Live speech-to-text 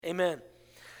Amen.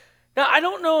 Now, I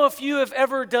don't know if you have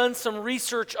ever done some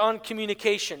research on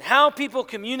communication, how people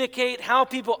communicate, how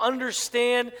people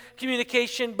understand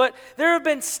communication, but there have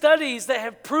been studies that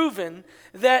have proven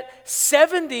that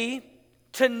 70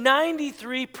 to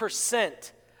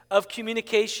 93% of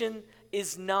communication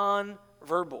is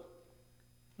nonverbal.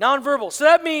 Nonverbal. So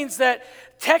that means that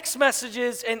text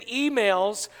messages and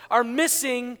emails are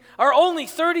only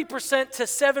 30% to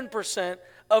 7%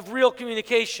 of real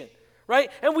communication.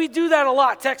 Right? And we do that a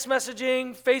lot. Text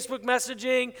messaging, Facebook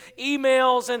messaging,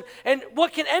 emails, and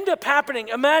what can end up happening,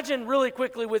 imagine really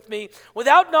quickly with me,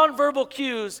 without nonverbal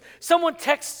cues, someone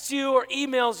texts you or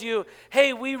emails you,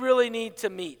 hey, we really need to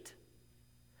meet.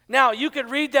 Now, you could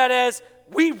read that as,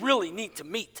 we really need to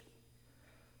meet.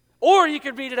 Or you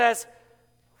could read it as,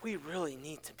 we really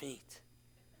need to meet.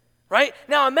 Right?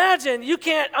 Now imagine you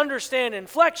can't understand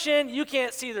inflection, you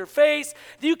can't see their face,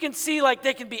 you can see like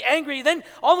they can be angry. Then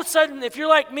all of a sudden, if you're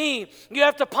like me, you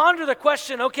have to ponder the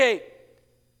question, okay,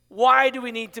 why do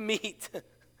we need to meet?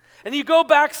 And you go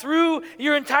back through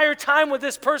your entire time with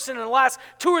this person in the last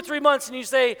 2 or 3 months and you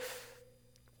say,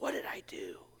 what did I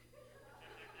do?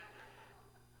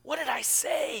 What did I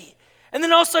say? And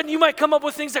then all of a sudden you might come up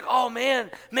with things like, oh man,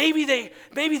 maybe they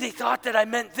thought that I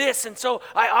meant this, and so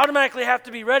I automatically have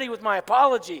to be ready with my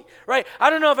apology, right? I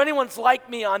don't know if anyone's like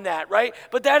me on that, right?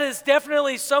 But that is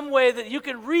definitely some way that you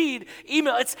can read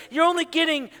email. You're only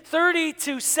getting 30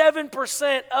 to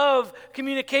 7% of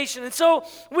communication. And so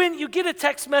when you get a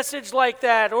text message like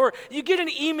that, or you get an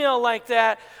email like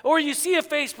that, or you see a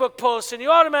Facebook post and you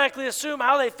automatically assume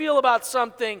how they feel about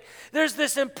something, there's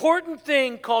this important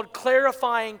thing called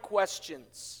clarifying questions.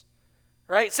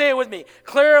 Right? Say it with me.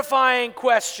 Clarifying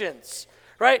questions.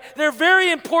 Right? They're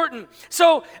very important.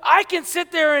 So I can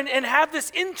sit there and have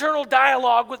this internal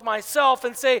dialogue with myself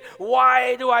and say,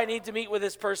 why do I need to meet with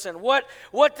this person? What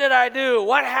did I do?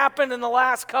 What happened in the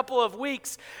last couple of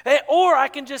weeks? Or I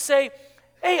can just say,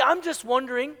 hey, I'm just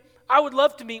wondering, I would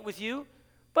love to meet with you,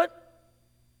 but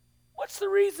what's the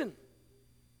reason?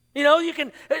 You know, you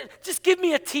can just give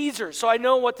me a teaser so I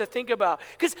know what to think about.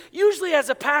 Because usually as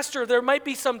a pastor, there might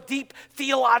be some deep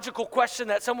theological question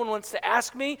that someone wants to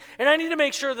ask me, and I need to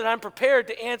make sure that I'm prepared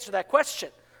to answer that question,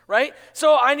 right?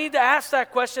 So I need to ask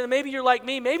that question, and maybe you're like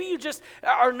me, maybe you just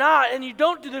are not, and you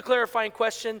don't do the clarifying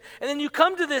question, and then you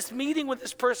come to this meeting with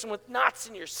this person with knots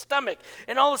in your stomach,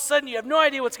 and all of a sudden you have no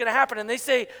idea what's going to happen, and they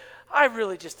say, I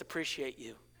really just appreciate you.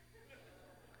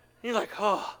 And you're like,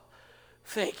 oh,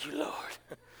 thank you, Lord.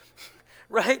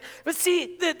 Right? But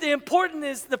see, the important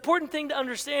thing to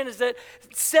understand is that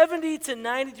 70 to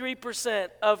 93%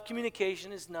 of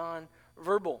communication is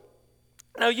nonverbal.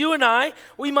 Now, you and I,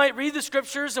 we might read the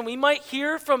scriptures and we might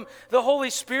hear from the Holy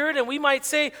Spirit and we might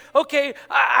say, okay,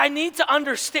 I need to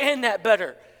understand that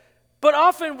better. But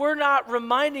often we're not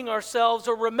reminding ourselves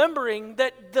or remembering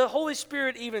that the Holy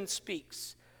Spirit even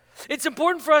speaks. It's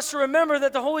important for us to remember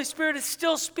that the Holy Spirit is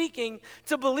still speaking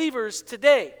to believers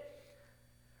today.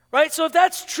 Right? So if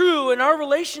that's true, and our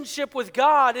relationship with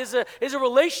God is a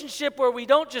relationship where we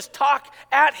don't just talk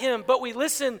at Him, but we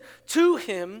listen to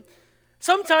Him,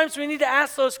 sometimes we need to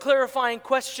ask those clarifying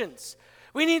questions.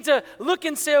 We need to look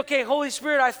and say, okay, Holy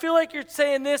Spirit, I feel like you're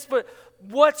saying this, but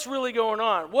what's really going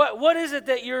on? What is it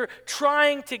that you're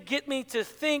trying to get me to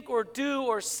think or do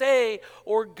or say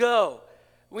or go?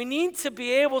 We need to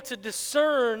be able to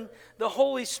discern the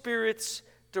Holy Spirit's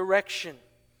direction.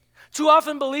 Too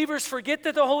often believers forget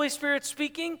that the Holy Spirit's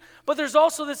speaking, but there's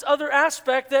also this other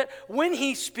aspect that when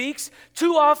He speaks,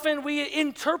 too often we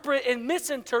interpret and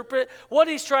misinterpret what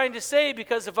He's trying to say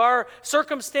because of our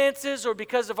circumstances or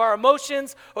because of our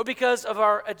emotions or because of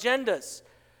our agendas.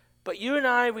 But you and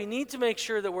I, we need to make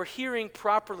sure that we're hearing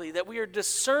properly, that we are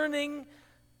discerning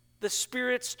the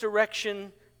Spirit's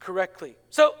direction correctly.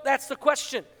 So that's the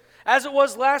question. As it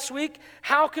was last week,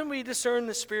 how can we discern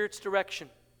the Spirit's direction?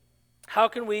 How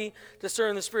can we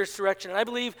discern the Spirit's direction? And I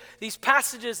believe these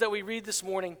passages that we read this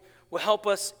morning will help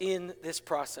us in this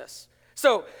process.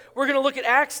 So we're going to look at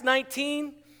Acts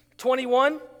 19,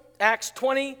 21, Acts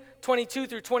 20, 22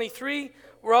 through 23.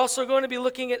 We're also going to be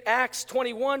looking at Acts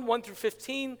 21, 1 through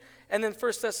 15, and then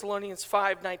 1 Thessalonians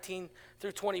 5, 19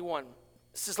 through 21.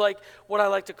 This is like what I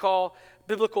like to call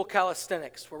biblical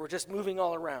calisthenics, where we're just moving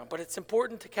all around. But it's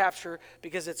important to capture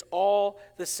because it's all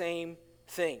the same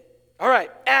thing. All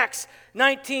right, Acts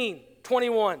 19,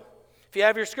 21. If you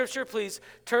have your scripture, please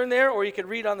turn there, or you can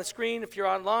read on the screen. If you're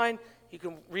online, you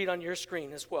can read on your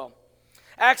screen as well.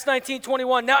 Acts 19,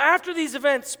 21. Now after these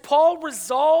events, Paul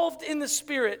resolved in the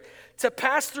Spirit to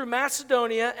pass through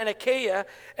Macedonia and Achaia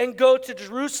and go to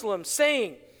Jerusalem,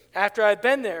 saying, after I've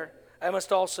been there, I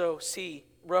must also see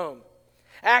Rome.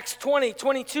 Acts 20,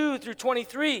 22 through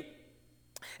 23.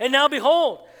 And now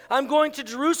behold, I'm going to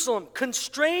Jerusalem,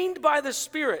 constrained by the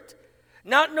Spirit,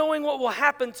 not knowing what will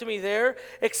happen to me there,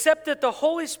 except that the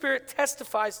Holy Spirit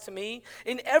testifies to me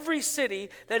in every city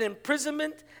that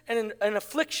imprisonment and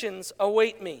afflictions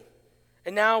await me.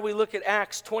 And now we look at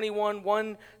Acts 21,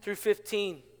 1 through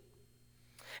 15.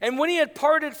 And when he had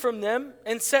parted from them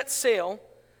and set sail,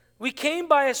 we came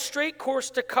by a straight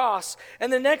course to Kos,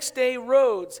 and the next day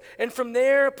Rhodes, and from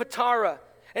there Patara.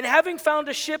 And having found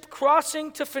a ship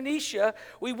crossing to Phoenicia,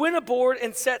 we went aboard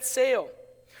and set sail.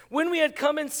 When we had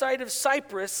come in sight of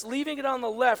Cyprus, leaving it on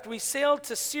the left, we sailed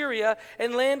to Syria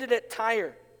and landed at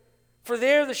Tyre. For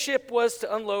there the ship was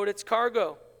to unload its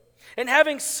cargo. And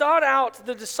having sought out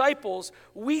the disciples,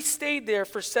 we stayed there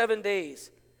for 7 days.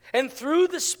 And through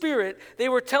the Spirit, they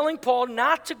were telling Paul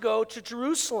not to go to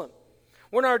Jerusalem.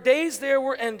 When our days there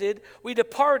were ended, we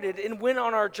departed and went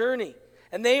on our journey.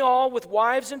 And they all, with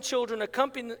wives and children,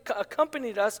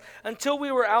 accompanied us until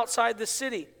we were outside the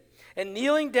city. And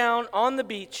kneeling down on the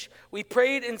beach, we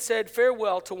prayed and said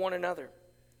farewell to one another.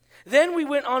 Then we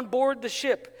went on board the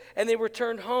ship, and they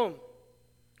returned home.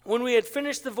 When we had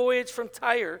finished the voyage from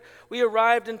Tyre, we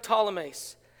arrived in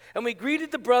Ptolemais. And we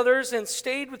greeted the brothers and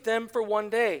stayed with them for 1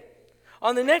 day.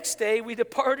 On the next day, we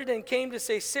departed and came to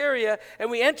Caesarea, and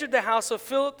we entered the house of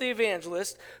Philip the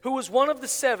evangelist, who was one of the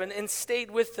 7, and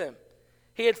stayed with them.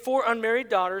 He had 4 unmarried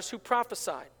daughters who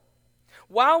prophesied.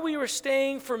 While we were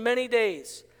staying for many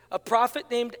days, a prophet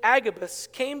named Agabus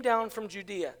came down from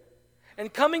Judea.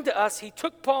 And coming to us, he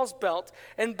took Paul's belt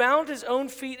and bound his own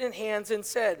feet and hands and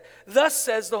said, "Thus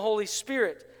says the Holy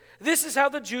Spirit, this is how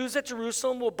the Jews at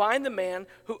Jerusalem will bind the man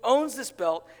who owns this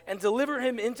belt and deliver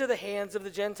him into the hands of the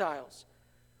Gentiles."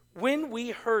 When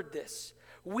we heard this,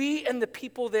 we and the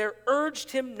people there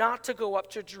urged him not to go up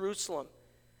to Jerusalem.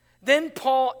 Then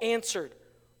Paul answered,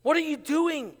 "What are you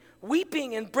doing,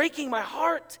 weeping and breaking my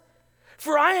heart?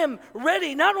 For I am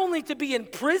ready not only to be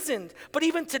imprisoned, but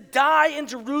even to die in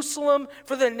Jerusalem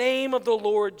for the name of the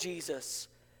Lord Jesus."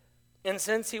 And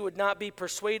since he would not be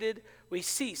persuaded, we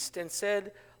ceased and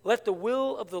said, "Let the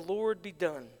will of the Lord be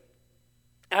done."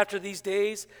 After these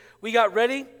days, we got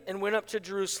ready and went up to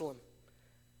Jerusalem.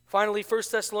 Finally,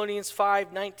 1 Thessalonians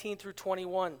 5, 19 through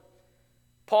 21.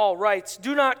 Paul writes,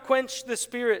 "Do not quench the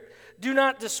spirit. Do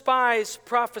not despise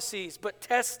prophecies, but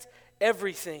test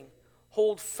everything.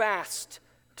 Hold fast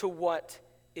to what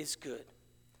is good."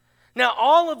 Now,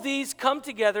 all of these come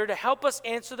together to help us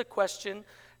answer the question,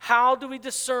 how do we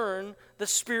discern the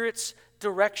Spirit's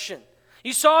direction?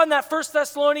 You saw in that 1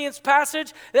 Thessalonians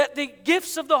passage that the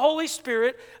gifts of the Holy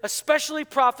Spirit, especially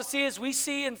prophecy, as we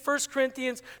see in 1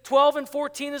 Corinthians 12 and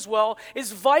 14 as well,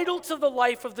 is vital to the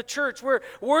life of the church, where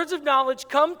words of knowledge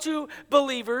come to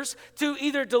believers to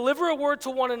either deliver a word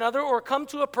to one another or come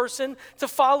to a person to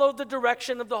follow the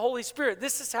direction of the Holy Spirit.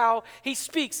 This is how he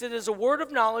speaks. It is a word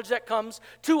of knowledge that comes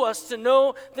to us to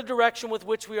know the direction with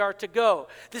which we are to go.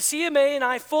 The CMA and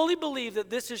I fully believe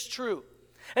that this is true.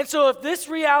 And so if this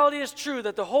reality is true,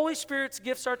 that the Holy Spirit's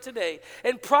gifts are today,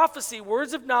 and prophecy,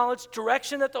 words of knowledge,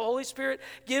 direction that the Holy Spirit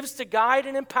gives to guide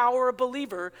and empower a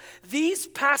believer, these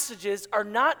passages are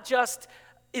not just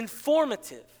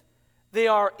informative, they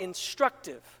are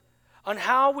instructive on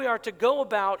how we are to go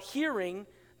about hearing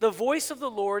the voice of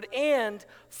the Lord and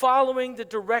following the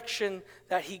direction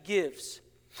that he gives.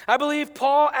 I believe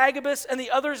Paul, Agabus, and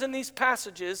the others in these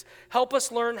passages help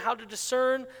us learn how to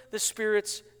discern the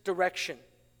Spirit's direction.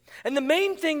 And the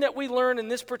main thing that we learn in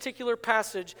this particular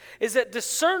passage is that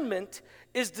discernment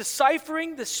is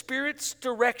deciphering the Spirit's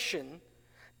direction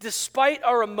despite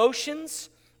our emotions,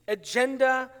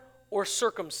 agenda, or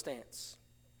circumstance.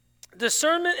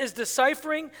 Discernment is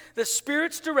deciphering the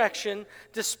Spirit's direction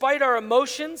despite our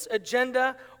emotions,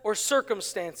 agenda, or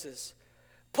circumstances.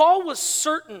 Paul was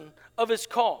certain of his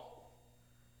call.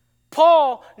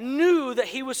 Paul knew that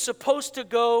he was supposed to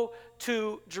go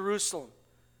to Jerusalem.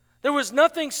 There was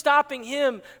nothing stopping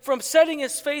him from setting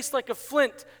his face like a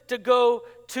flint to go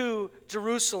to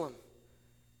Jerusalem.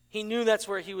 He knew that's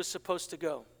where he was supposed to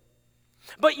go.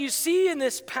 But you see in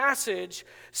this passage,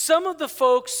 some of the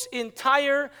folks in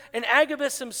Tyre and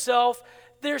Agabus himself,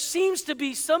 there seems to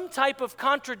be some type of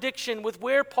contradiction with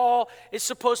where Paul is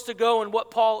supposed to go and what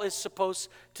Paul is supposed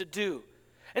to do.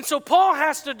 And so Paul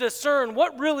has to discern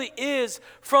what really is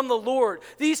from the Lord.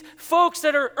 These folks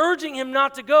that are urging him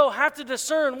not to go have to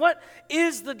discern what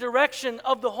is the direction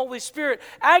of the Holy Spirit.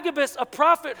 Agabus, a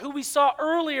prophet who we saw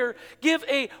earlier give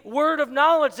a word of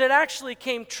knowledge that actually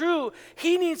came true,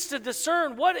 he needs to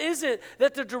discern what is it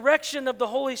that the direction of the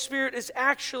Holy Spirit is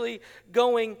actually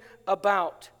going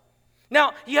about.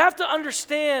 Now, you have to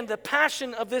understand the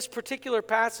passion of this particular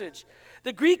passage.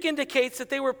 The Greek indicates that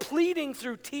they were pleading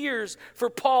through tears for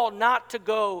Paul not to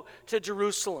go to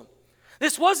Jerusalem.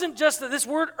 This wasn't just this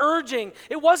word urging.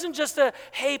 It wasn't just a,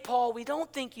 hey, Paul, we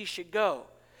don't think you should go.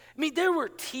 I mean, there were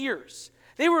tears.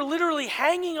 They were literally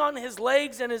hanging on his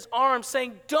legs and his arms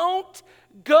saying, don't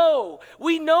go.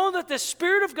 We know that the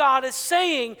Spirit of God is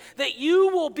saying that you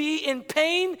will be in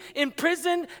pain, in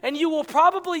prison, and you will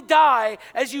probably die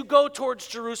as you go towards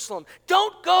Jerusalem.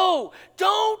 Don't go.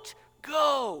 Don't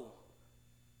go.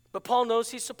 But Paul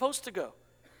knows he's supposed to go.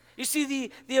 You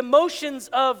see, the emotions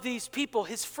of these people,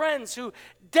 his friends who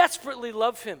desperately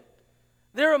love him,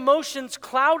 their emotions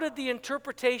clouded the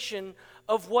interpretation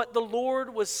of what the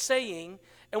Lord was saying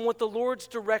and what the Lord's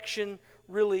direction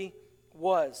really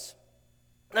was.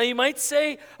 Now you might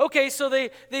say, okay, so they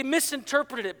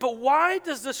misinterpreted it, but why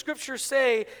does the scripture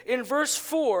say in verse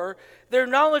 4, their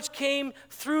knowledge came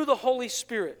through the Holy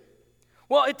Spirit?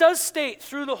 Well, it does state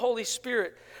through the Holy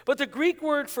Spirit, but the Greek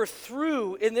word for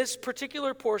through in this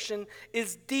particular portion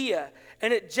is dia,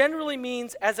 and it generally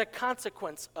means as a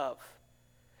consequence of.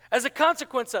 As a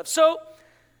consequence of. So,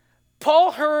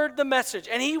 Paul heard the message,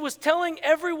 and he was telling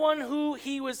everyone who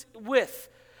he was with.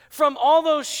 From all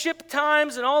those ship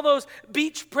times and all those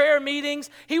beach prayer meetings,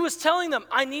 he was telling them,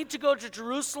 I need to go to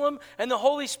Jerusalem, and the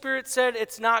Holy Spirit said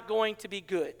it's not going to be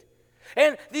good.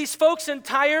 And these folks in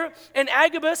Tyre and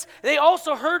Agabus, they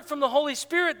also heard from the Holy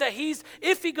Spirit that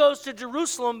if he goes to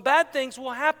Jerusalem, bad things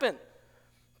will happen.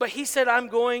 But he said, I'm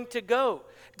going to go.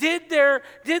 Did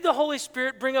the Holy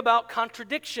Spirit bring about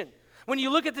contradiction? When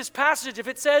you look at this passage, if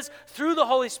it says through the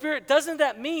Holy Spirit, doesn't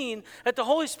that mean that the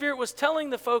Holy Spirit was telling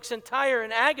the folks in Tyre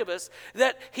and Agabus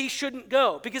that he shouldn't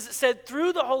go? Because it said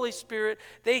through the Holy Spirit,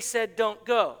 they said don't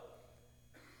go.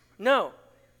 No.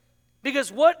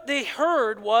 Because what they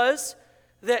heard was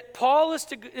that Paul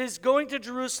is going to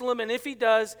Jerusalem, and if he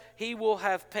does, he will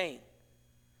have pain.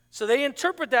 So they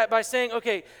interpret that by saying,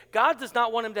 okay, God does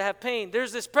not want him to have pain.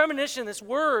 There's this premonition, this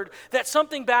word, that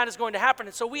something bad is going to happen,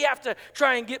 and so we have to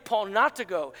try and get Paul not to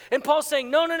go. And Paul's saying,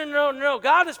 no,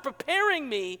 God is preparing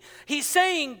me. He's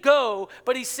saying go,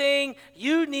 but he's saying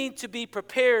you need to be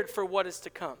prepared for what is to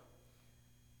come.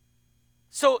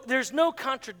 So there's no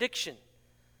contradiction.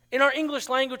 In our English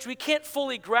language, we can't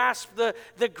fully grasp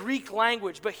the Greek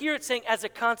language, but here it's saying as a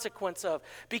consequence of.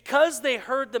 Because they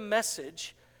heard the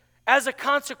message, as a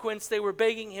consequence, they were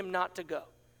begging him not to go.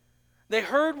 They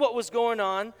heard what was going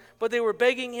on, but they were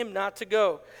begging him not to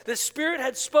go. The Spirit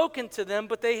had spoken to them,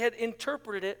 but they had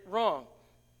interpreted it wrong.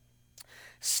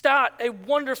 Stott, a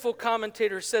wonderful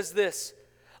commentator, says this: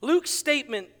 Luke's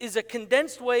statement is a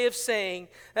condensed way of saying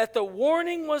that the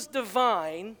warning was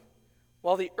divine,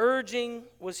 while the urging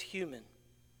was human.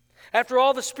 After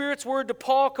all, the Spirit's word to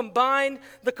Paul combined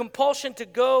the compulsion to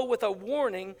go with a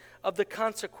warning of the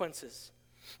consequences.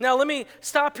 Now, let me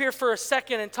stop here for a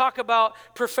second and talk about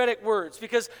prophetic words,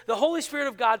 because the Holy Spirit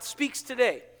of God speaks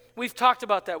today. We've talked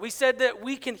about that. We said that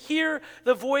we can hear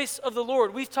the voice of the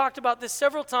Lord. We've talked about this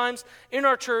several times in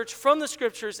our church from the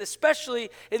Scriptures, especially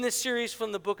in this series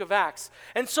from the book of Acts.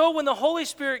 And so when the Holy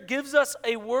Spirit gives us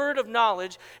a word of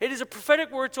knowledge, it is a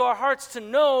prophetic word to our hearts to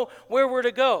know where we're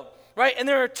to go. Right? And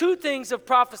there are two things of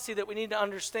prophecy that we need to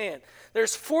understand.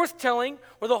 There's forthtelling,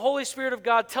 where the Holy Spirit of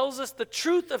God tells us the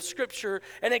truth of Scripture,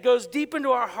 and it goes deep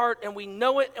into our heart, and we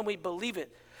know it and we believe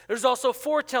it. There's also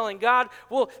foretelling. God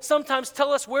will sometimes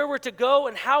tell us where we're to go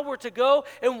and how we're to go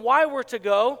and why we're to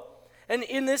go. And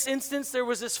in this instance, there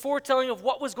was this foretelling of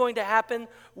what was going to happen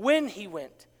when he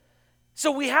went.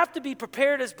 So we have to be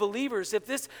prepared as believers, if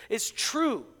this is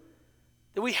true,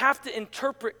 that we have to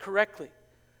interpret correctly.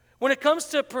 When it comes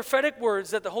to prophetic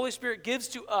words that the Holy Spirit gives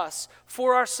to us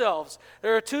for ourselves,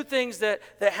 there are two things that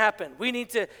happen. We need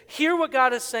to hear what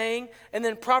God is saying and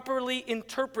then properly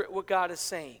interpret what God is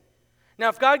saying. Now,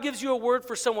 if God gives you a word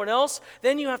for someone else,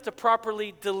 then you have to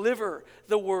properly deliver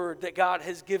the word that God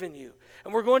has given you.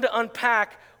 And we're going to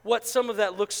unpack what some of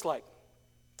that looks like,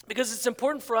 because it's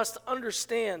important for us to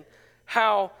understand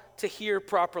how to hear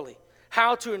properly,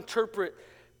 how to interpret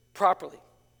properly.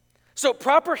 So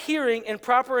proper hearing and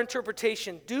proper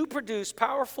interpretation do produce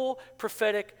powerful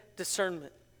prophetic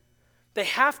discernment. They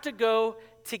have to go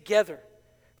together.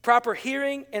 Proper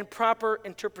hearing and proper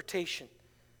interpretation.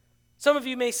 Some of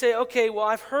you may say, okay, well,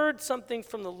 I've heard something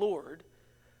from the Lord.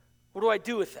 What do I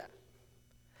do with that?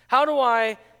 How do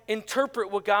I interpret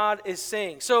what God is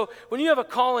saying? So when you have a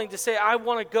calling to say, I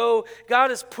want to go, God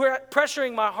is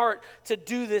pressuring my heart to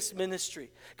do this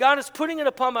ministry. God is putting it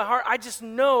upon my heart. I just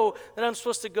know that I'm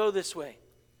supposed to go this way.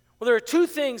 Well, there are two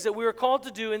things that we are called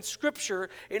to do in Scripture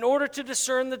in order to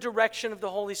discern the direction of the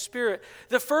Holy Spirit.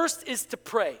 The first is to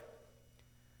pray.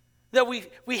 That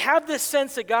we have this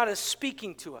sense that God is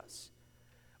speaking to us.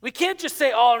 We can't just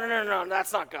say, oh, no,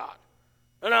 that's not God.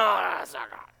 No, that's not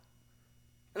God.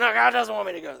 No, God doesn't want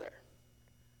me to go there.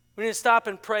 We need to stop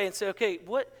and pray and say, okay,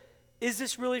 what is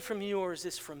this really from you, or is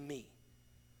this from me?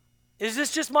 Is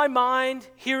this just my mind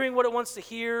hearing what it wants to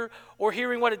hear, or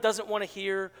hearing what it doesn't want to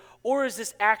hear, or is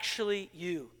this actually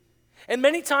you? And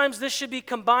many times this should be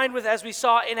combined with, as we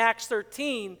saw in Acts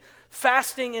 13,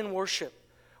 fasting and worship,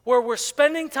 where we're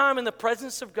spending time in the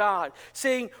presence of God,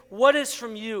 saying, what is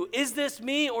from you? Is this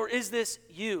me, or is this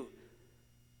you?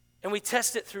 And we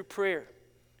test it through prayer.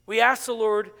 We ask the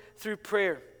Lord through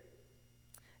prayer.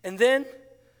 And then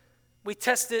we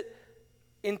test it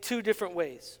in two different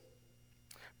ways.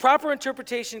 Proper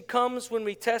interpretation comes when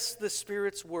we test the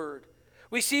Spirit's word.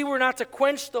 We see we're not to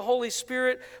quench the Holy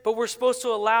Spirit, but we're supposed to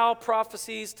allow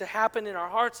prophecies to happen in our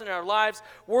hearts and our lives,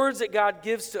 words that God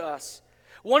gives to us.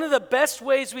 One of the best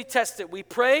ways we test it, we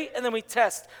pray and then we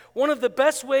test. One of the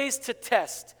best ways to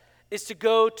test is to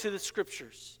go to the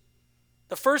Scriptures.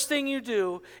 The first thing you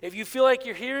do, if you feel like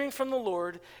you're hearing from the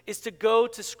Lord, is to go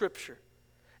to Scripture.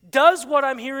 Does what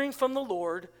I'm hearing from the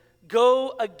Lord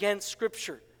go against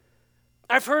Scripture?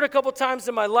 I've heard a couple times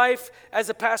in my life as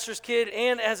a pastor's kid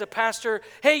and as a pastor,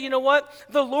 hey, you know what?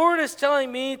 The Lord is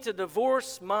telling me to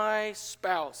divorce my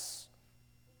spouse.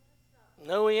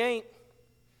 No, he ain't,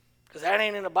 because that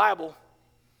ain't in the Bible.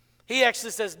 He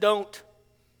actually says don't,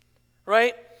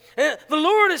 right? And the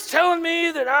Lord is telling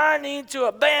me that I need to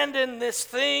abandon this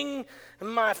thing in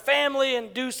my family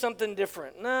and do something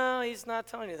different. No, he's not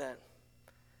telling you that.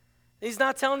 He's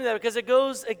not telling you that because it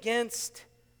goes against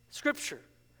Scripture.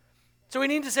 So we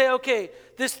need to say, okay,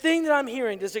 this thing that I'm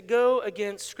hearing, does it go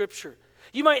against Scripture?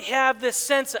 You might have this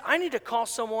sense that I need to call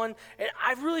someone, and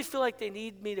I really feel like they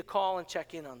need me to call and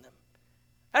check in on them.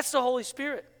 That's the Holy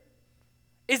Spirit.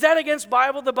 Is that against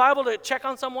the Bible to check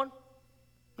on someone?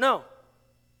 No.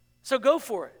 So go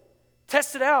for it.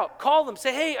 Test it out. Call them.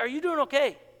 Say, hey, are you doing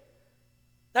okay?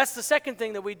 That's the second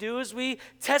thing that we do is we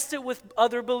test it with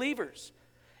other believers.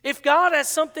 If God has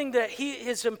something that He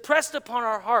has impressed upon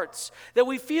our hearts that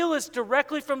we feel is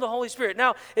directly from the Holy Spirit.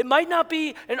 Now, it might not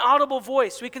be an audible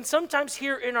voice. We can sometimes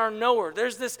hear in our knower.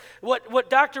 There's this,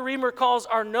 what Dr. Reamer calls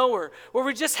our knower, where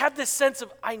we just have this sense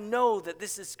of, I know that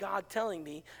this is God telling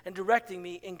me and directing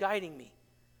me and guiding me.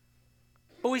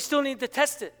 But we still need to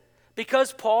test it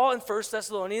because Paul in 1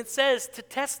 Thessalonians says to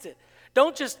test it.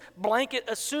 Don't just blanket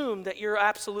assume that you're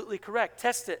absolutely correct.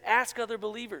 Test it. Ask other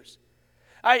believers.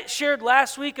 I shared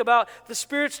last week about the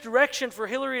Spirit's direction for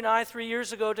Hillary and I 3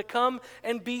 years ago to come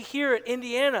and be here at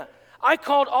Indiana. I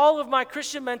called all of my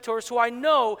Christian mentors who I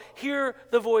know hear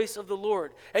the voice of the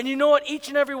Lord. And you know what each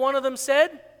and every one of them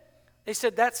said? They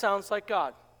said, that sounds like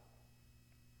God.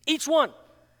 Each one.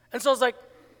 And so I was like,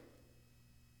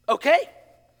 okay,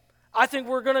 I think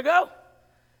we're going to go.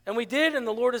 And we did, and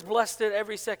the Lord has blessed it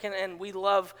every second, and we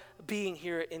love being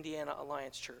here at Indiana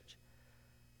Alliance Church.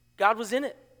 God was in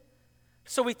it.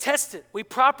 So we test it. We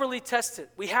properly test it.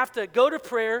 We have to go to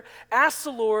prayer, ask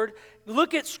the Lord,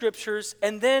 look at Scriptures,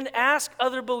 and then ask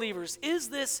other believers, is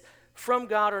this from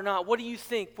God or not? What do you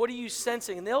think? What are you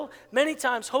sensing? And they'll, many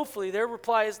times, hopefully, their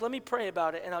reply is, let me pray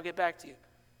about it, and I'll get back to you.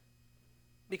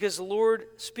 Because the Lord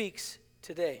speaks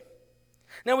today.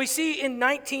 Now we see in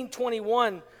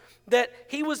 1921 that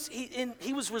he was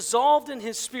resolved in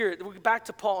his spirit. We're back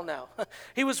to Paul now.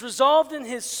 He was resolved in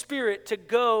his spirit to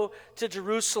go to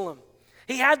Jerusalem.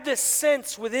 He had this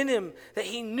sense within him that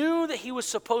he knew that he was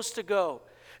supposed to go.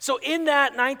 So in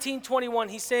that 1921,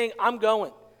 he's saying, I'm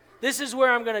going. This is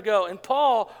where I'm going to go. And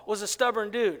Paul was a stubborn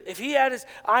dude. If he had his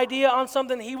idea on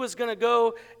something, he was going to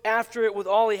go after it with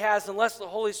all he has, unless the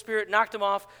Holy Spirit knocked him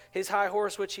off his high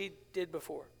horse, which he did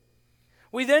before.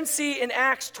 We then see in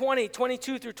Acts 20,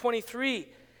 22 through 23,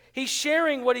 he's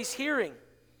sharing what he's hearing.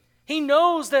 He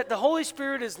knows that the Holy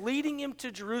Spirit is leading him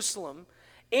to Jerusalem,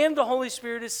 and the Holy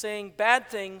Spirit is saying bad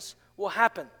things will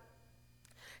happen.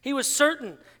 He was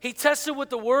certain. He tested with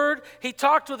the Word. He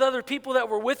talked with other people that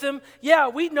were with him. Yeah,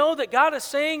 we know that God is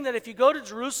saying that if you go to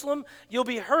Jerusalem, you'll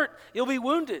be hurt, you'll be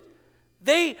wounded.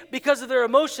 They, because of their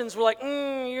emotions, were like,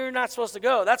 you're not supposed to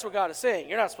go. That's what God is saying.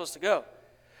 You're not supposed to go.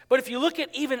 But if you look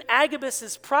at even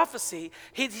Agabus' prophecy,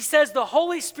 he says the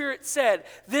Holy Spirit said,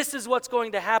 this is what's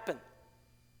going to happen.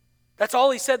 That's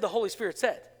all he said the Holy Spirit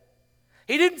said.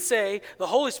 He didn't say, the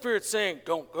Holy Spirit's saying,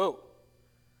 don't go.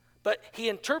 But he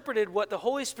interpreted what the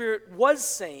Holy Spirit was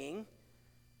saying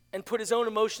and put his own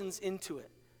emotions into it.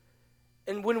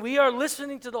 And when we are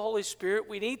listening to the Holy Spirit,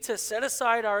 we need to set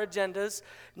aside our agendas,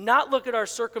 not look at our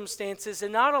circumstances,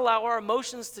 and not allow our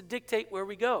emotions to dictate where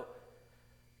we go.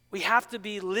 We have to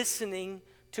be listening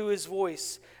to his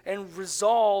voice and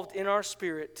resolved in our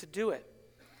spirit to do it.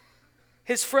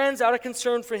 His friends, out of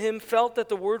concern for him, felt that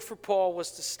the word for Paul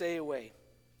was to stay away.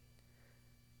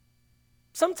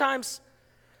 Sometimes,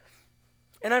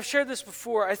 and I've shared this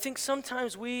before, I think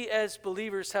sometimes we as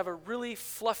believers have a really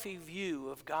fluffy view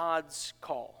of God's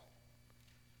call.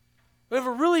 We have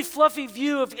a really fluffy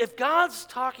view of if God's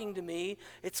talking to me,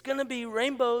 it's going to be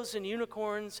rainbows and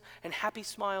unicorns and happy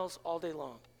smiles all day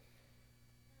long.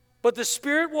 But the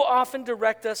Spirit will often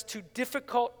direct us to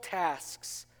difficult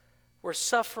tasks where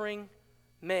suffering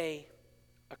may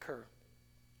occur.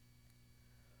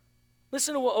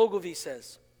 Listen to what Ogilvy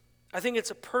says. I think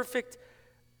it's a perfect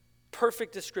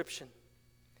description.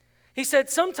 He said,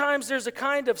 sometimes there's a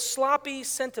kind of sloppy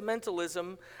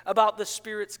sentimentalism about the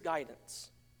Spirit's guidance.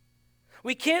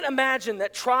 We can't imagine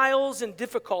that trials and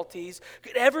difficulties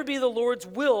could ever be the Lord's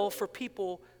will for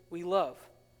people we love.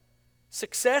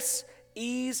 Success,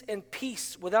 ease, and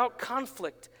peace without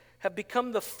conflict have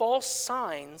become the false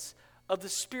signs of the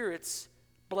Spirit's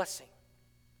blessing.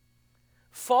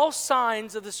 False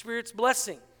signs of the Spirit's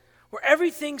blessing, where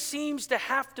everything seems to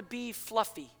have to be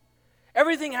fluffy.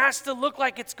 Everything has to look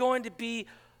like it's going to be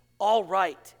all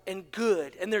right and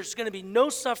good, and there's going to be no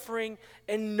suffering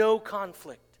and no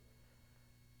conflict.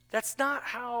 That's not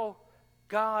how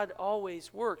God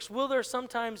always works. Will there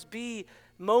sometimes be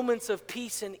moments of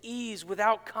peace and ease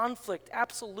without conflict?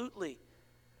 Absolutely.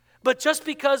 But just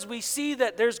because we see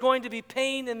that there's going to be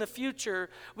pain in the future,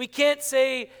 we can't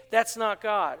say that's not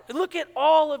God. Look at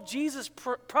all of Jesus'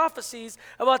 prophecies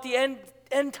about the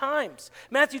end times.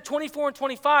 Matthew 24 and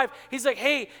 25, he's like,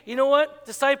 hey, you know what?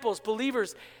 Disciples,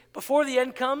 believers, before the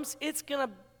end comes, it's going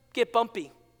to get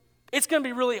bumpy. It's going to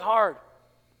be really hard.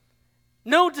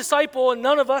 No disciple and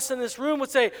none of us in this room would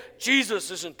say,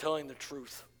 Jesus isn't telling the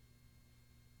truth.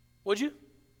 Would you?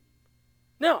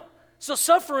 No. So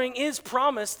suffering is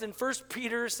promised in 1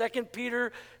 Peter, 2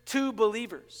 Peter to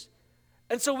believers.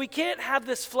 And so we can't have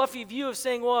this fluffy view of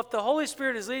saying, well, if the Holy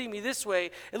Spirit is leading me this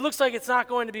way, it looks like it's not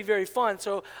going to be very fun.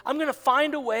 So I'm going to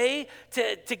find a way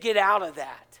to get out of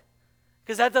that.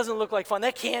 Because that doesn't look like fun.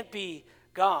 That can't be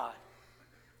God.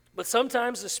 But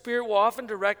sometimes the Spirit will often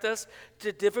direct us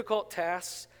to difficult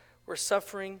tasks where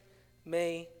suffering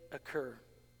may occur.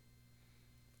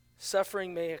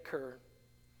 Suffering may occur.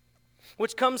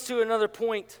 Which comes to another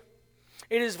point.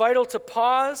 It is vital to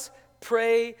pause,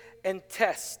 pray, and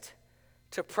test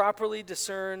to properly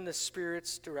discern the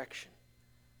Spirit's direction.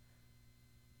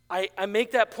 I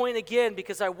make that point again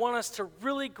because I want us to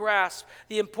really grasp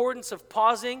the importance of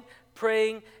pausing,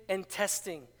 praying, and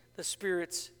testing the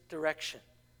Spirit's direction.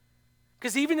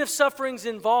 Because even if suffering's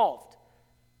involved,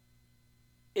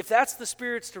 if that's the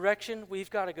Spirit's direction,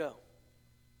 we've got to go.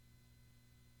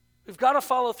 We've got to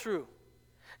follow through.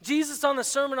 Jesus on the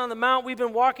Sermon on the Mount, we've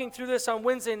been walking through this on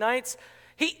Wednesday nights.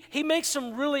 He makes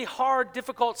some really hard,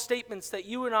 difficult statements that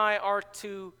you and I are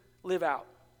to live out.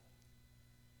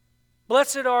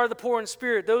 Blessed are the poor in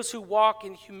spirit, those who walk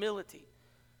in humility,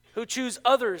 who choose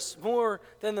others more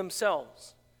than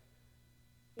themselves.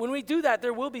 When we do that,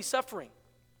 there will be suffering.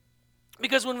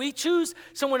 Because when we choose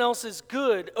someone else's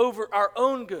good over our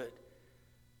own good,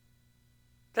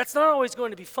 that's not always going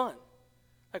to be fun.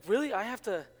 Like, really? I have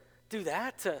to do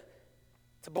that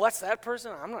to bless that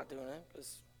person? I'm not doing it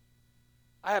because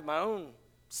I have my own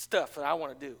stuff that I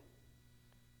want to do.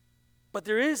 But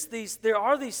there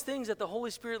are these things that the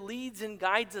Holy Spirit leads and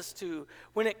guides us to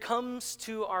when it comes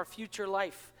to our future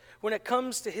life, when it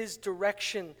comes to His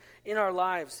direction in our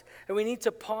lives. And we need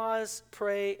to pause,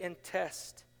 pray, and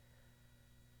test.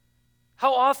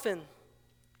 How often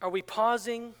are we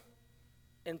pausing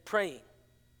and praying?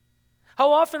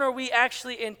 How often are we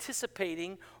actually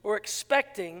anticipating or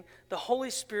expecting the Holy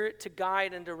Spirit to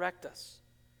guide and direct us?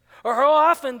 Or how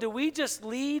often do we just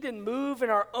lead and move in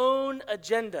our own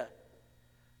agenda?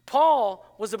 Paul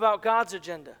was about God's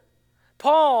agenda.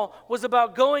 Paul was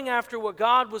about going after what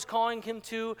God was calling him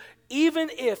to, even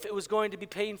if it was going to be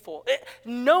painful,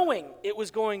 knowing it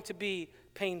was going to be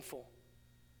painful.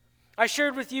 I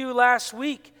shared with you last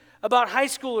week about high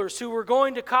schoolers who were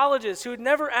going to colleges, who had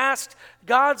never asked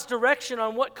God's direction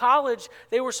on what college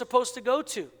they were supposed to go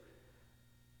to.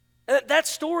 That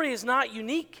story is not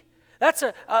unique. That's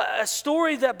a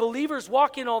story that believers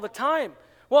walk in all the time.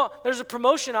 Well, there's a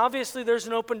promotion. Obviously, there's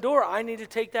an open door. I need to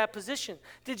take that position.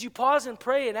 Did you pause and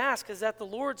pray and ask, is that the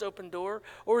Lord's open door,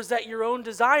 or is that your own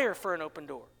desire for an open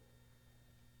door?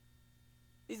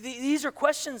 These are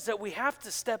questions that we have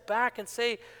to step back and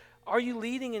say, are you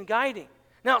leading and guiding?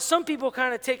 Now, some people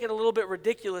kind of take it a little bit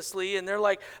ridiculously, and they're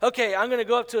like, okay, I'm going to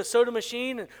go up to a soda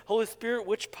machine, and Holy Spirit,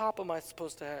 which pop am I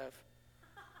supposed to have?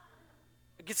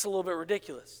 It gets a little bit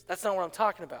ridiculous. That's not what I'm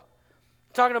talking about.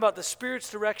 I'm talking about the Spirit's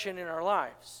direction in our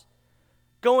lives.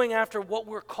 going after what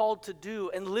we're called to do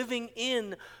and living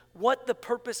in what the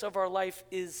purpose of our life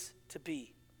is to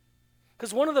be.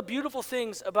 Because one of the beautiful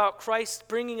things about Christ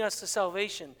bringing us to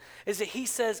salvation is that he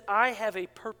says, I have a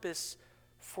purpose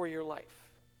for your life.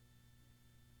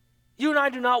 You and I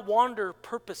do not wander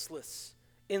purposeless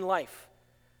in life.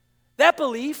 That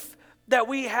belief that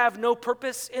we have no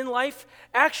purpose in life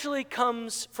actually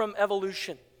comes from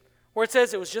evolution, where it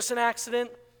says it was just an accident,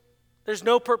 there's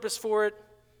no purpose for it,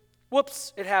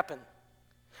 whoops, it happened.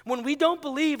 When we don't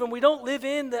believe and we don't live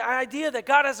in the idea that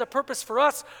God has a purpose for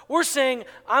us, we're saying,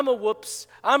 I'm a whoops,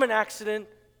 I'm an accident,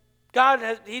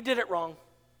 he did it wrong.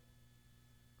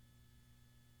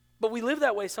 But we live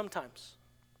that way sometimes.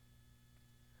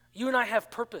 You and I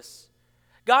have purpose.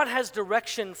 God has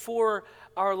direction for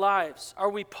our lives. Are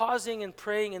we pausing and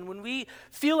praying? And when we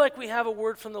feel like we have a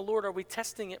word from the Lord, are we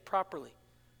testing it properly?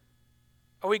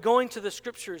 Are we going to the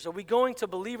scriptures? Are we going to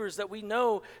believers that we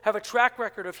know have a track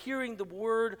record of hearing the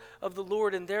word of the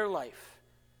Lord in their life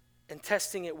and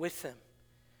testing it with them?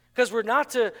 Because we're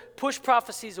not to push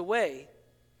prophecies away.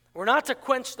 We're not to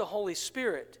quench the Holy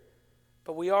Spirit,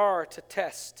 but we are to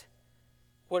test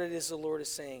what it is the Lord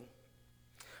is saying.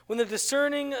 When the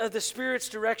discerning of the Spirit's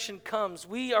direction comes,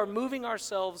 we are moving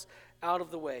ourselves out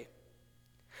of the way.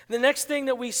 The next thing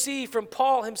that we see from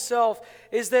Paul himself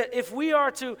is that if we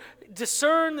are to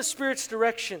discern the Spirit's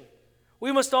direction,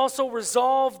 we must also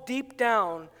resolve deep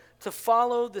down to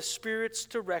follow the Spirit's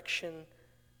direction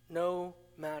no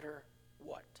matter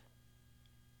what.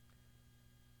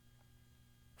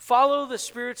 Follow the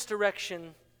Spirit's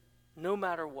direction no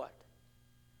matter what.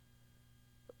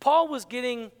 Paul was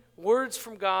getting words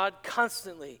from God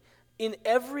constantly. In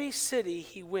every city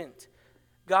he went,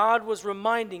 God was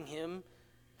reminding him,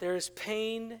 there is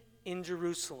pain in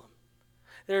Jerusalem.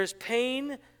 There is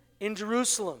pain in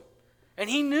Jerusalem. And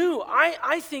he knew,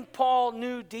 I think Paul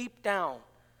knew deep down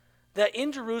that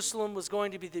in Jerusalem was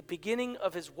going to be the beginning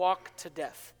of his walk to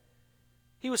death.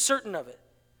 He was certain of it.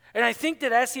 And I think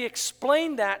that as he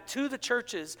explained that to the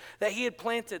churches that he had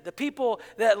planted, the people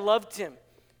that loved him,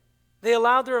 they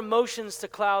allowed their emotions to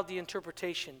cloud the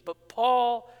interpretation. But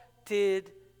Paul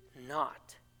did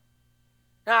not.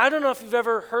 Now, I don't know if you've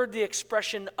ever heard the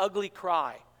expression ugly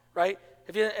cry, right?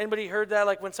 Have anybody heard that?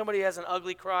 Like when somebody has an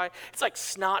ugly cry, it's like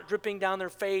snot dripping down their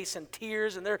face and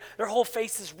tears and their whole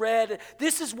face is red.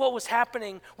 This is what was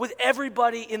happening with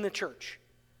everybody in the church.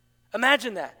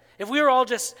 Imagine that. If we were all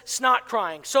just snot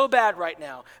crying so bad right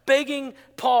now, begging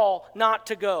Paul not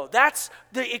to go. That's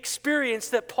the experience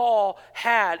that Paul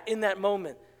had in that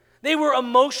moment. They were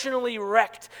emotionally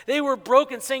wrecked. They were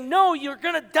broken, saying, no, you're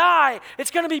going to die.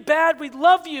 It's going to be bad. We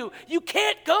love you. You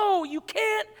can't go. You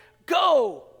can't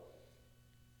go.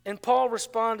 And Paul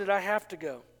responded, I have to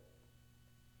go.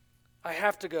 I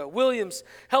have to go. Williams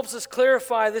helps us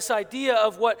clarify this idea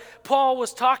of what Paul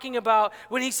was talking about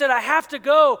when he said, I have to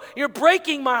go. You're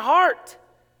breaking my heart.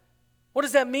 What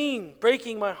does that mean,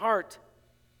 breaking my heart?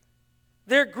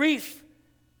 Their grief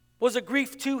was a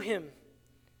grief to him.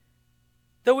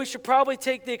 Though we should probably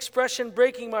take the expression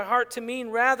breaking my heart to mean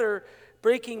rather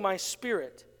breaking my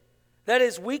spirit. That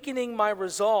is, weakening my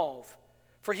resolve,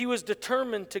 for he was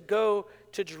determined to go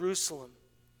to Jerusalem.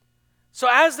 So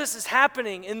as this is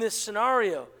happening in this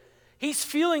scenario, he's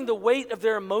feeling the weight of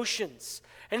their emotions.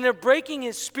 And they're breaking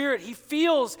his spirit. He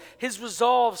feels his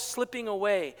resolve slipping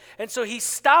away. And so he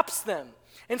stops them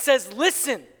and says,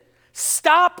 listen,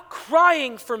 stop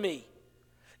crying for me.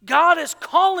 God is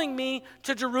calling me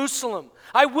to Jerusalem.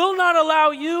 I will not allow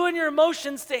you and your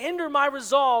emotions to hinder my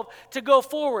resolve to go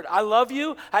forward. I love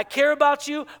you, I care about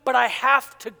you, but I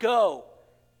have to go.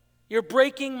 You're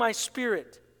breaking my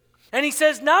spirit. And he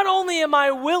says, not only am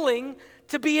I willing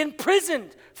to be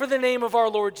imprisoned for the name of our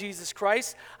Lord Jesus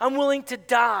Christ, I'm willing to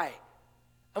die.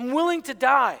 I'm willing to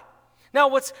die. Now,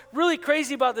 what's really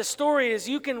crazy about this story is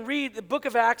you can read, the book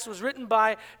of Acts was written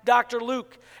by Dr.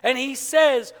 Luke, and he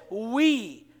says,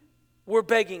 we were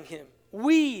begging him.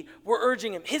 We were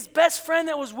urging him. His best friend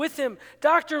that was with him,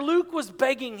 Dr. Luke, was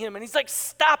begging him, and he's like,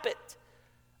 stop it.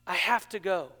 I have to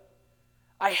go.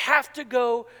 I have to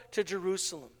go to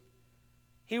Jerusalem.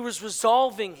 He was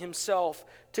resolving himself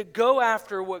to go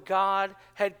after what God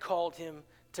had called him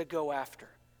to go after.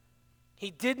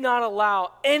 He did not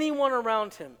allow anyone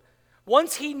around him.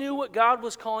 Once he knew what God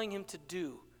was calling him to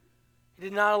do, he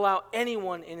did not allow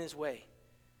anyone in his way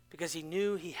because he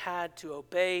knew he had to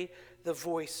obey the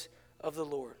voice of the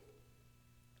Lord.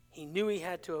 He knew he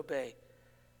had to obey.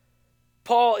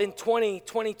 Paul in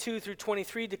 22 through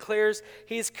 23 declares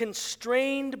he is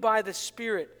constrained by the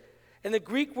Spirit. And the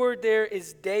Greek word there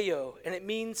is deo, and it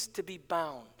means to be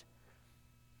bound.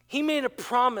 He made a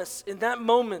promise in that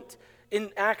moment in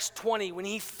Acts 20 when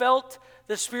he felt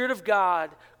the Spirit of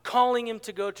God calling him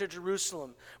to go to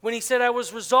Jerusalem. When he said, I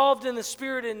was resolved in the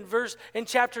Spirit in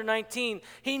chapter 19,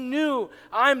 he knew,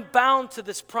 I'm bound to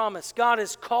this promise. God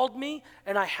has called me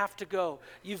and I have to go.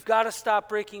 You've got to stop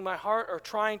breaking my heart or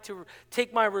trying to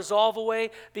take my resolve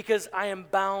away because I am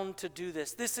bound to do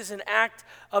this. This is an act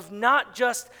of not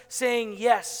just saying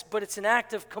yes, but it's an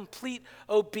act of complete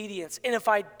obedience. And if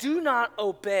I do not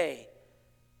obey,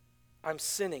 I'm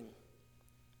sinning.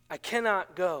 I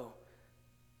cannot go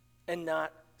and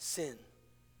not sin.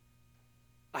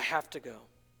 I have to go.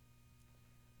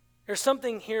 There's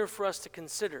something here for us to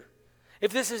consider.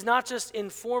 If this is not just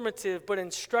informative but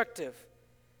instructive,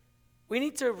 we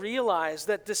need to realize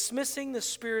that dismissing the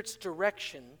Spirit's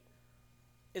direction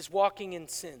is walking in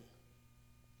sin.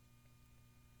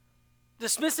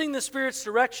 Dismissing the Spirit's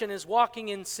direction is walking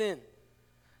in sin.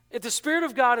 If the Spirit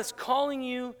of God is calling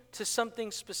you to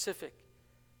something specific,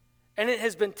 and it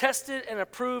has been tested and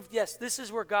approved, yes, this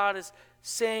is where God is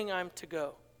saying I'm to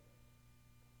go.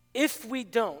 If we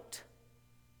don't,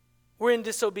 we're in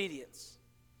disobedience.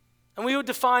 And we would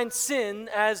define sin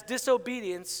as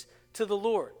disobedience to the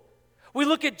Lord. We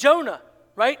look at Jonah,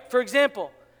 right? For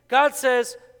example, God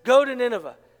says, go to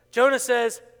Nineveh. Jonah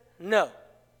says, no.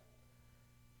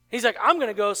 He's like, I'm going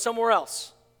to go somewhere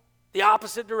else, the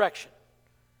opposite direction.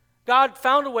 God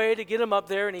found a way to get him up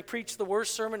there, and he preached the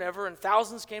worst sermon ever, and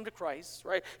thousands came to Christ,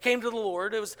 right? Came to the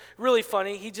Lord. It was really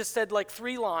funny. He just said like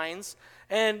 3 lines,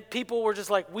 and people were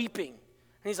just like weeping. And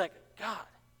he's like, God,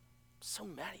 I'm so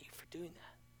mad at you for doing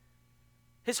that.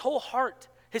 His whole heart,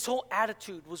 his whole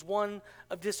attitude was one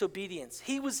of disobedience.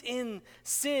 He was in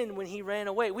sin when he ran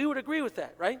away. We would agree with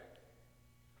that, right?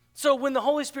 So when the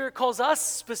Holy Spirit calls us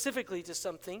specifically to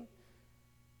something,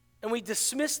 and we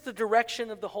dismiss the direction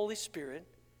of the Holy Spirit,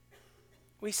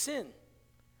 we sin.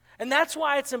 And that's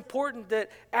why it's important that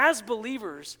as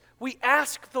believers, we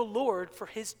ask the Lord for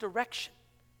his direction.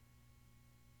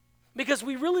 Because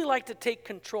we really like to take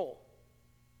control.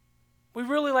 We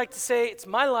really like to say, it's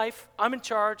my life, I'm in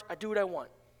charge, I do what I want.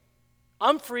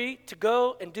 I'm free to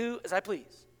go and do as I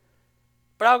please.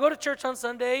 But I'll go to church on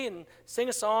Sunday and sing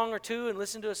a song or two and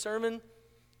listen to a sermon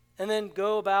and then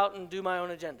go about and do my own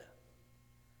agenda.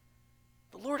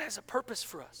 The Lord has a purpose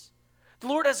for us. The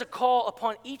Lord has a call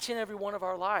upon each and every one of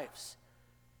our lives.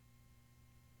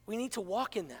 We need to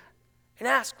walk in that and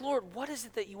ask, Lord, what is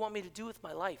it that you want me to do with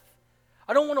my life?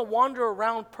 I don't want to wander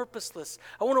around purposeless.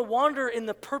 I want to wander in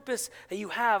the purpose that you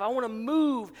have. I want to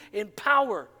move in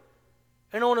power,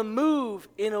 and I want to move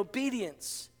in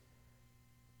obedience.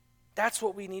 That's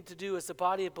what we need to do as the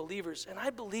body of believers. And I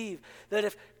believe that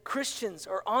if Christians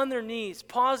are on their knees,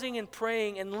 pausing and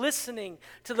praying and listening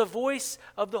to the voice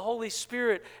of the Holy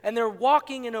Spirit, and they're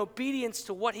walking in obedience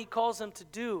to what he calls them to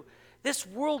do, this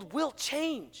world will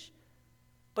change.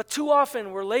 But too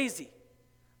often we're lazy.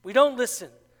 We don't listen.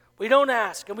 We don't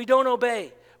ask, and we don't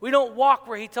obey. We don't walk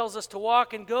where he tells us to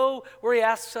walk and go where he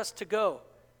asks us to go.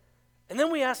 And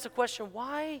then we ask the question,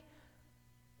 why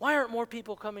aren't more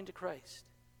people coming to Christ?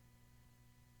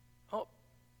 Oh,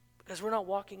 because we're not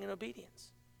walking in obedience.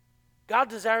 God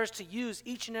desires to use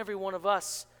each and every one of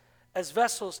us as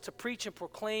vessels to preach and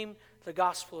proclaim the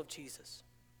gospel of Jesus.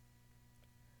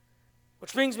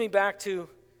 Which brings me back to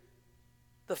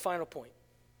the final point.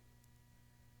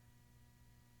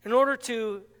 In order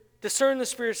to discern the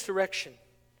Spirit's direction,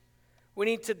 we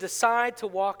need to decide to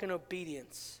walk in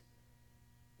obedience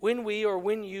when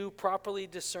you properly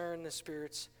discern the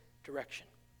Spirit's direction.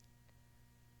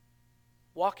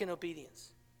 Walk in obedience.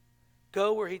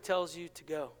 Go where he tells you to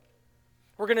go.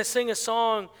 We're going to sing a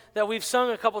song that we've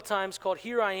sung a couple times called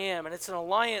Here I Am, and it's an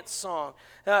alliance song.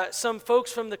 Some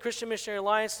folks from the Christian Missionary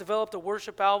Alliance developed a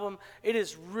worship album. It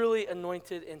is really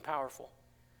anointed and powerful.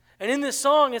 And in this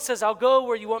song, it says, I'll go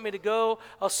where you want me to go.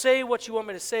 I'll say what you want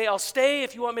me to say. I'll stay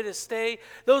if you want me to stay.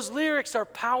 Those lyrics are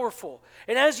powerful.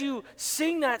 And as you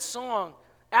sing that song,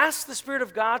 ask the Spirit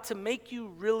of God to make you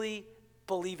really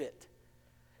believe it.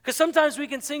 Because sometimes we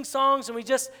can sing songs and we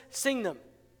just sing them,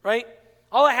 right?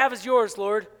 All I have is yours,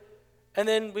 Lord. And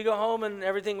then we go home and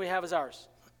everything we have is ours,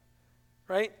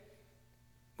 right?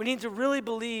 We need to really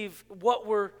believe what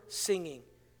we're singing.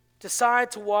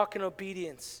 Decide to walk in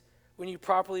obedience when you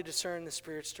properly discern the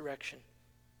Spirit's direction.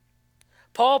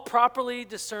 Paul properly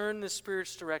discerned the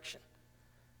Spirit's direction.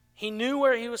 He knew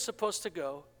where he was supposed to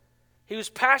go. He was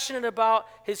passionate about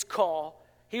his call.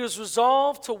 He was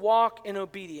resolved to walk in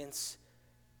obedience,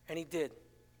 and he did.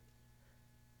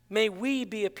 May we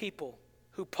be a people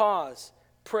who pause,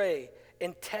 pray,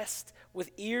 and test with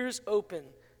ears open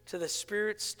to the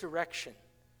Spirit's direction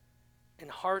and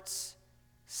hearts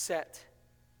set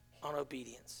on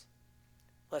obedience.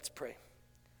 Let's pray.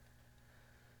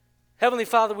 Heavenly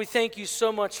Father, we thank you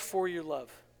so much for your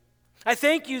love. I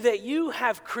thank you that you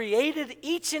have created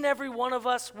each and every one of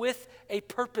us with a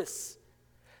purpose,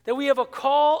 that we have a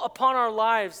call upon our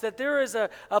lives, that there is a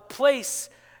place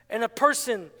and a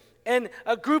person and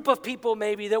a group of people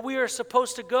maybe that we are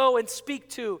supposed to go and speak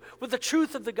to with the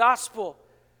truth of the gospel.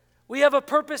 We have a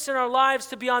purpose in our lives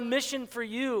to be on mission for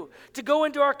you, to go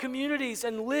into our communities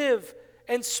and live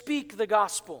and speak the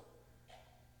gospel.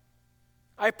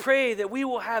 I pray that we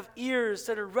will have ears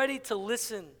that are ready to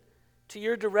listen to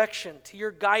your direction, to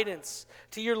your guidance,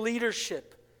 to your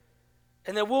leadership,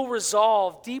 and that we'll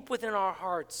resolve deep within our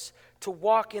hearts to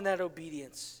walk in that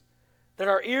obedience, that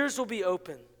our ears will be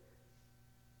open,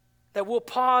 that we'll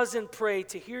pause and pray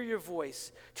to hear your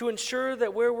voice, to ensure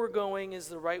that where we're going is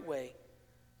the right way,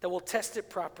 that we'll test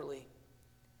it properly,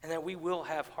 and that we will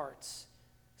have hearts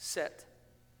set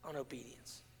on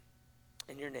obedience.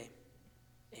 In your name,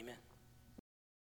 amen.